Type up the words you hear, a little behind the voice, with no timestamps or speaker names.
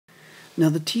Now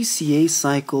the TCA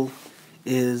cycle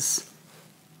is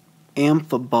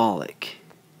amphibolic.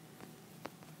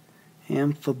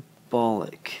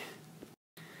 Amphibolic.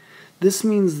 This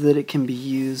means that it can be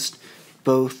used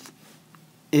both,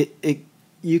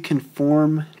 you can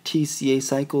form TCA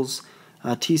cycles,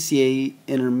 TCA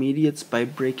intermediates by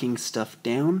breaking stuff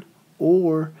down,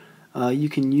 or you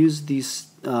can use these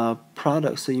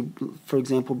products. So for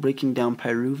example, breaking down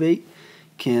pyruvate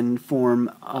can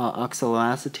form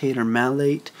oxaloacetate or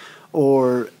malate,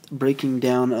 or breaking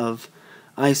down of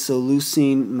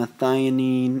isoleucine,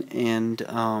 methionine, and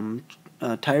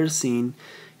tyrosine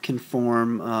can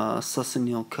form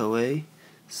Succinyl CoA.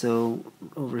 So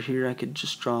over here I could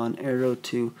just draw an arrow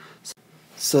to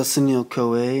Succinyl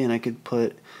CoA, and I could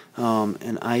put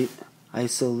an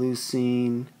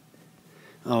isoleucine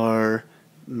or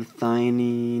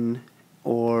methionine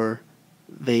or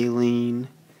valine,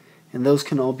 and those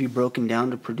can all be broken down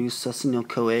to produce Succinyl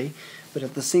CoA. But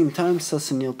at the same time,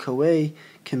 Succinyl CoA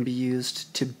can be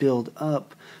used to build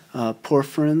up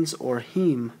porphyrins or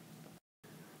heme.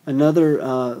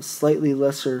 Another slightly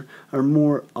lesser or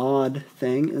more odd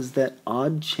thing is that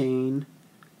odd chain,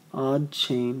 I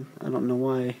don't know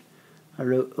why I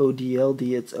wrote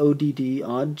ODLD, it's ODD,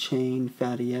 odd chain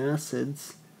fatty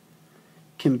acids,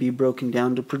 can be broken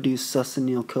down to produce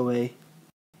Succinyl CoA.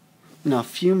 Now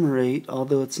fumarate,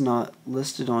 although it's not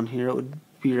listed on here, it would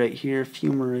be right here,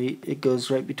 fumarate, it goes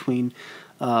right between,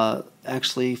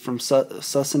 actually from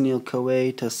Succinyl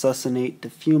CoA to succinate to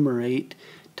fumarate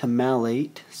to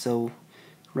malate, so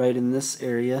right in this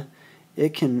area.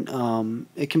 It can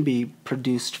be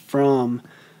produced from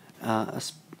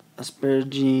asparagine,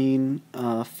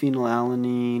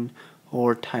 phenylalanine,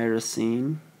 or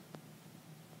tyrosine.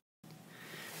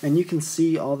 And you can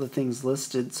see all the things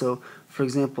listed. So for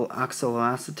example,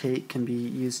 oxaloacetate can be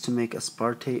used to make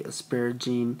aspartate,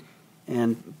 asparagine,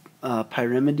 and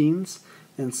pyrimidines.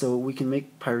 And so we can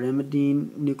make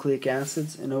pyrimidine nucleic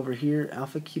acids, and over here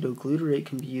alpha-ketogluterate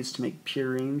can be used to make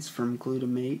purines from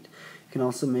glutamate. You can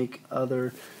also make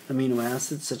other amino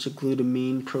acids such as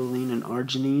glutamine, proline, and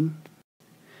arginine.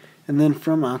 And then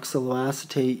from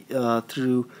oxaloacetate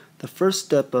through the first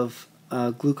step of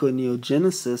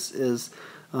gluconeogenesis is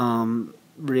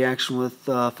reaction with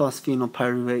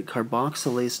phosphenylpyruvate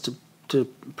carboxylase to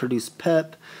produce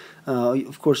PEP.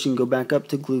 Of course, you can go back up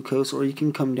to glucose, or you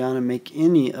can come down and make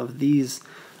any of these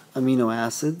amino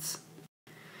acids.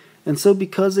 And so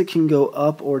because it can go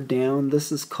up or down,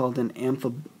 this is called an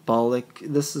amphibolic.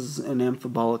 This is an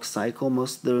amphibolic cycle.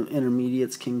 Most of the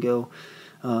intermediates can go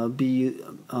be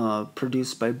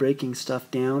produced by breaking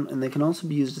stuff down, and they can also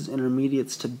be used as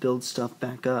intermediates to build stuff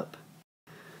back up.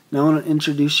 Now I want to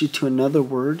introduce you to another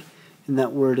word, and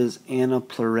that word is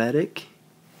anaplerotic.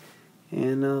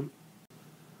 Anaplerotic.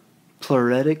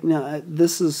 Now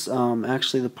this is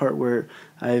actually the part where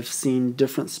I've seen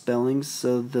different spellings.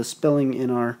 So the spelling in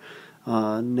our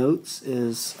notes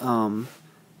is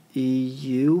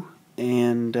EU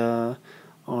and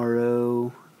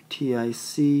ROTIC,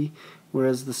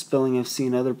 whereas the spelling I've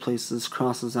seen other places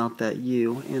crosses out that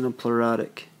U,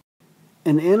 anaplerotic.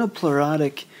 And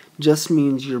anaplerotic just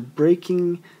means you're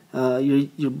breaking,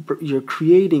 you're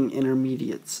creating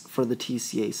intermediates for the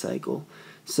TCA cycle.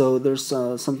 So there's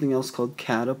something else called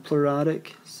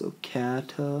cataplerotic. So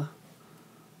cataplerotic,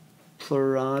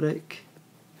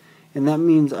 and that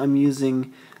means I'm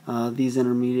using these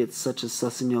intermediates such as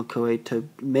Succinyl CoA to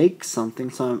make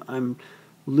something. So I'm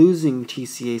losing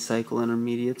TCA cycle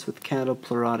intermediates with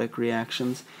cataplerotic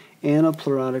reactions.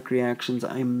 Anaplerotic reactions,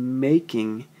 I'm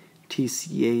making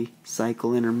TCA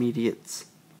cycle intermediates.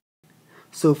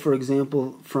 So for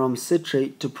example, from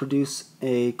citrate to produce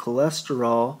a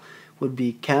cholesterol would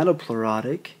be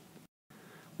cataplerotic,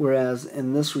 whereas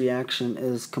in this reaction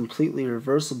is completely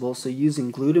reversible. So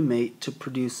using glutamate to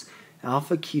produce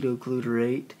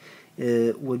alpha-ketogluterate,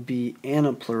 it would be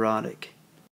anaplerotic.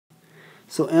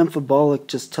 So amphibolic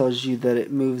just tells you that it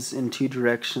moves in two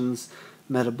directions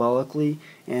metabolically,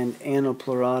 and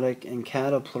anaplerotic and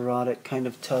cataplerotic kind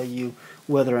of tell you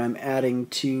whether I'm adding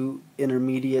to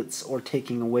intermediates or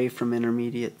taking away from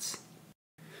intermediates.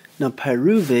 Now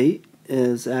pyruvate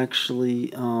is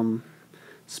actually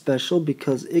special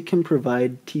because it can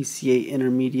provide TCA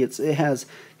intermediates. It has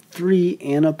 3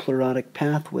 anaplerotic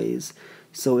pathways,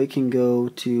 so it can go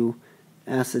to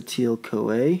Acetyl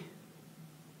CoA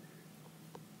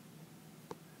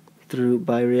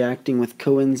by reacting with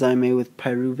coenzyme A with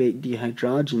pyruvate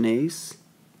dehydrogenase,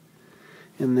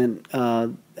 and then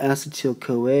Acetyl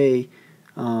CoA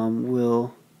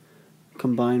will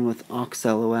combine with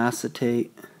oxaloacetate,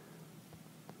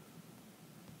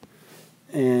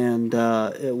 and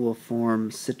it will form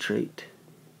citrate.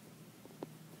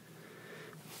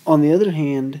 On the other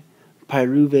hand,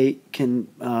 pyruvate can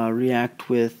react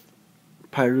with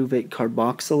pyruvate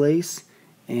carboxylase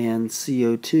and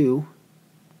CO2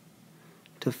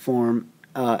 to form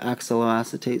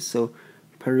oxaloacetate. So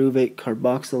pyruvate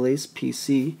carboxylase,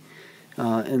 PC,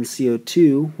 and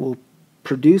CO2 will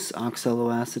produce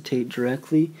oxaloacetate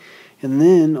directly. And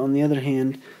then, on the other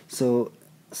hand, so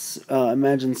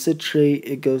imagine citrate,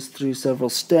 it goes through several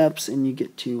steps, and you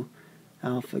get to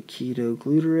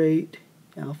alpha-ketogluterate,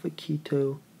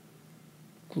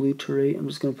 alpha-ketogluterate, I'm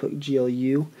just going to put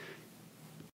GLU.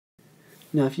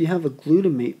 Now, if you have a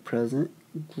glutamate present,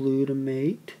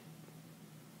 glutamate,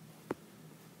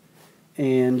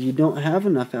 and you don't have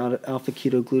enough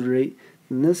alpha-ketogluterate,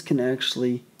 then this can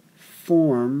actually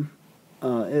form,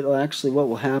 what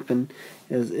will happen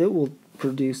is it will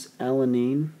produce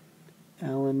alanine,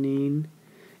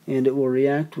 and it will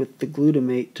react with the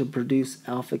glutamate to produce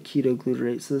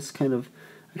alpha-ketogluterate. So this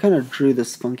I kind of drew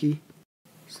this funky.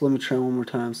 So let me try one more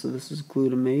time. So this is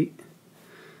glutamate,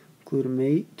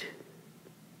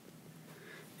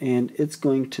 and it's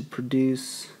going to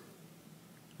produce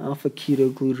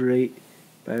alpha-ketogluterate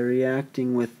by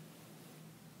reacting with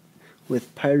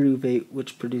pyruvate,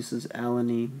 which produces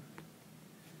alanine.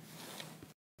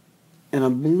 And I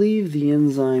believe the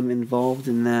enzyme involved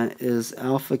in that is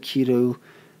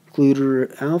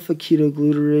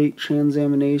alpha-ketogluterate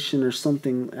transamination or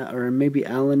something, or maybe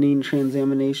alanine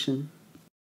transamination.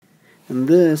 And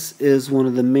this is one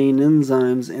of the main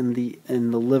enzymes in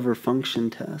the liver function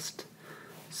test.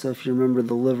 So if you remember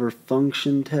the liver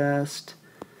function test,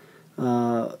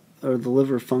 or the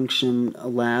liver function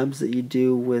labs that you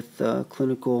do with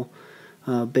clinical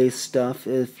based stuff,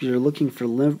 if you're looking for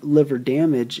liver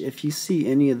damage, if you see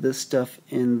any of this stuff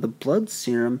in the blood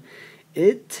serum,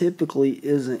 it typically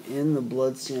isn't in the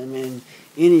blood serum in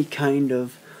any kind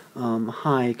of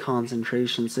high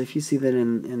concentration. So if you see that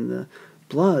in the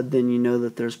blood, then you know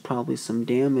that there's probably some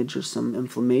damage or some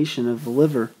inflammation of the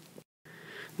liver.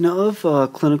 Now, of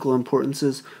clinical importance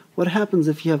is what happens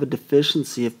if you have a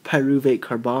deficiency of pyruvate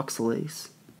carboxylase.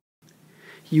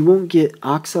 You won't get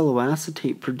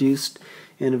oxaloacetate produced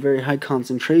in a very high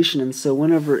concentration, and so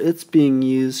whenever it's being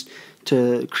used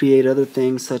to create other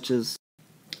things such as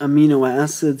amino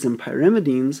acids and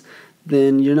pyrimidines,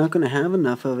 then you're not going to have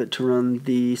enough of it to run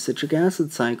the citric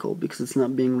acid cycle because it's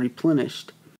not being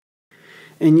replenished.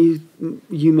 And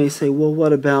you may say, well,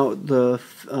 what about the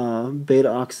beta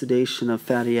oxidation of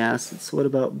fatty acids? What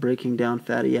about breaking down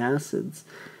fatty acids?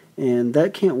 And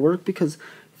that can't work because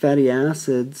fatty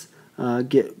acids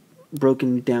get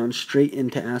broken down straight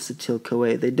into acetyl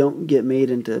CoA. They don't get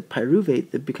made into pyruvate,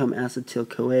 they become acetyl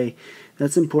CoA.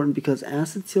 That's important because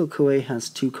acetyl CoA has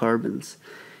 2 carbons.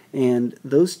 And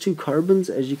those 2 carbons,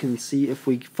 as you can see, if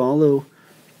we follow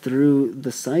through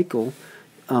the cycle,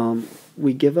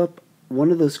 we give up one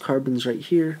of those carbons right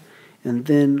here, and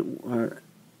then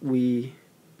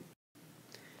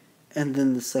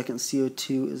the second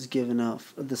CO2 is given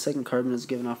off, the second carbon is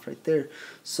given off right there.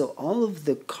 So all of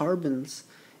the carbons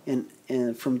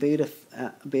from beta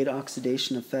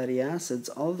oxidation of fatty acids,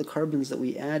 all of the carbons that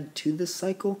we add to this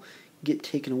cycle get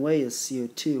taken away as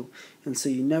CO2, and so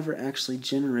you never actually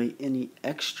generate any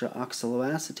extra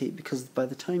oxaloacetate because by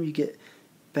the time you get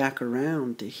back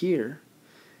around to here,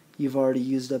 you've already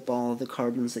used up all of the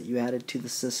carbons that you added to the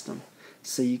system.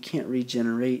 So you can't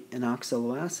regenerate an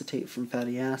oxaloacetate from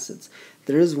fatty acids.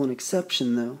 There is one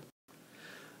exception though.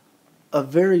 A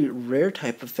very rare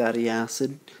type of fatty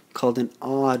acid called an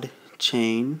odd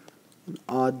chain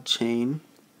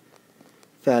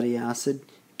fatty acid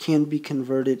can be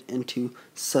converted into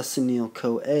Succinyl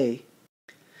CoA.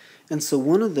 And so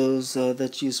one of those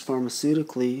that's used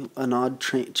pharmaceutically, an odd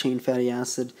chain fatty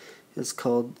acid, is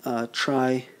called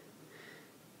Triheptanoin,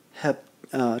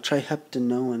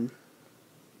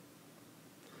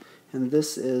 and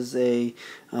this is a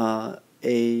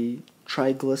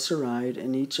triglyceride,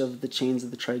 and each of the chains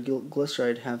of the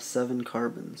triglyceride have 7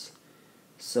 carbons.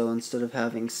 So instead of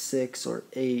having 6 or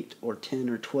 8 or 10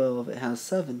 or 12, it has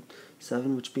 7.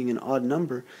 7, which being an odd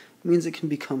number, means it can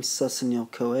become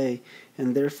Succinyl CoA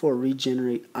and therefore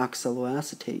regenerate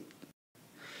oxaloacetate.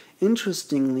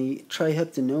 Interestingly,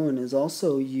 triheptanoin is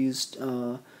also used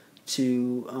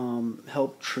to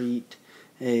help treat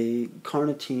a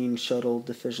carnitine shuttle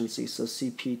deficiency. So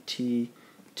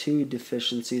CPT2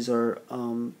 deficiencies are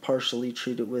partially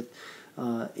treated with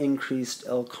increased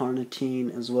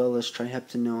L-carnitine as well as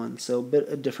triheptanoin. So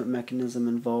a different mechanism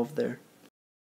involved there.